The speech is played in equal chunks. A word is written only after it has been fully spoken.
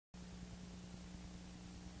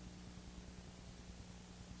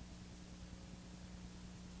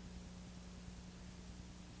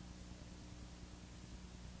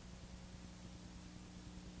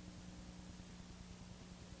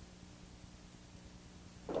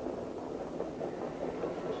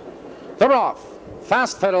They're off.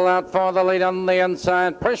 Fast Fiddle out for the lead on the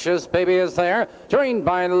inside. Precious Baby is there, joined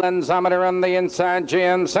by Lensometer on the inside.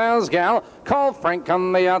 GM Sales Gal, Call Frank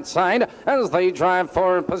on the outside as they drive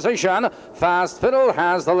for position. Fast Fiddle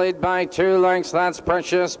has the lead by 2 lengths. That's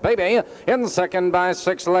Precious Baby. In second by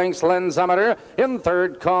 6 lengths, Lensometer. In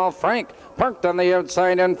third, Call Frank. Parked on the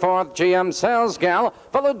outside in fourth, GM Sales Gal,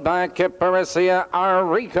 followed by Kiparicia, our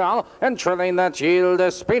recall, and trailing that Yield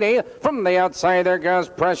is Speedy. From the outside, there goes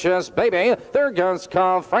Precious Baby. There goes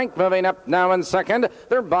Call Frank, moving up now in second.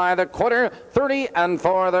 They're by the quarter, 30 and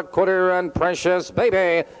for the quarter, and Precious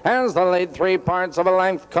Baby has the lead 3 parts of a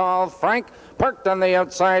length. Call Frank. Parked on the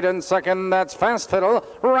outside in second, that's Fast Fiddle.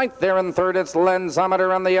 Right there in third, it's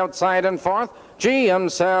Lensometer on the outside in fourth. GM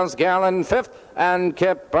Sales Gal in fifth, and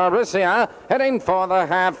Kiparicia heading for the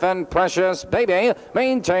half, and Precious Baby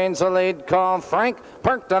maintains the lead. Call Frank.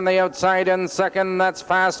 Parked on the outside in second, that's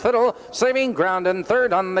Fast Fiddle. Saving ground in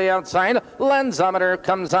third on the outside. Lensometer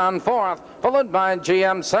comes on fourth, followed by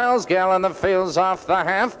GM Sales Gal, and the field's off the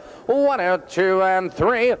half. 1 out, 2 and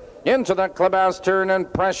 3. Into the clubhouse turn,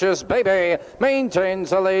 and Precious Baby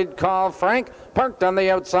maintains the lead. Call Frank. Parked on the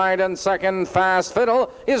outside in second, Fast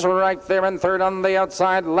Fiddle is right there in third on the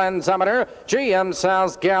outside. Lensometer, GM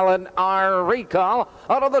Sales Gal, and our recall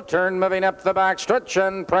out of the turn, moving up the back stretch,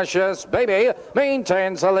 and Precious Baby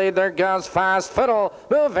maintains the lead. There goes Fast Fiddle,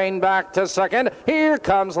 moving back to second. Here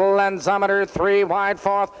comes Lensometer, 3 wide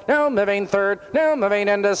fourth, now moving third, now moving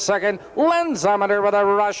into second. Lensometer with a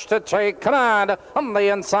rush to take command on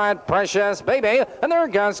the inside. Precious Baby, and there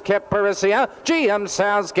goes Kiparicia, GM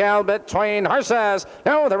Sales Gal between horses.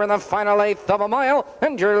 Now they're in the final eighth of a mile,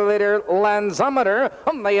 and your leader Lensometer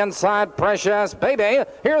on the inside. Precious Baby,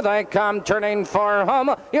 here they come turning for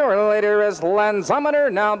home. Your leader is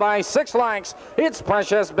Lensometer now by 6 lengths. It's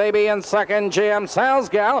Precious Baby in second, GM Sales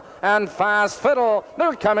Gal, and Fast Fiddle.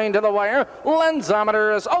 They're coming to the wire.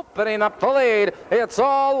 Lensometer is opening up the lead. It's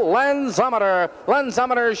all Lensometer.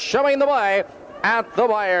 Lensometer showing the way at the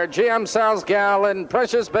wire. GM Sales Gal and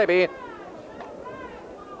Precious Baby.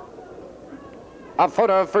 A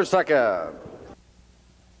photo for second.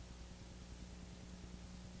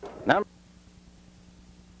 Now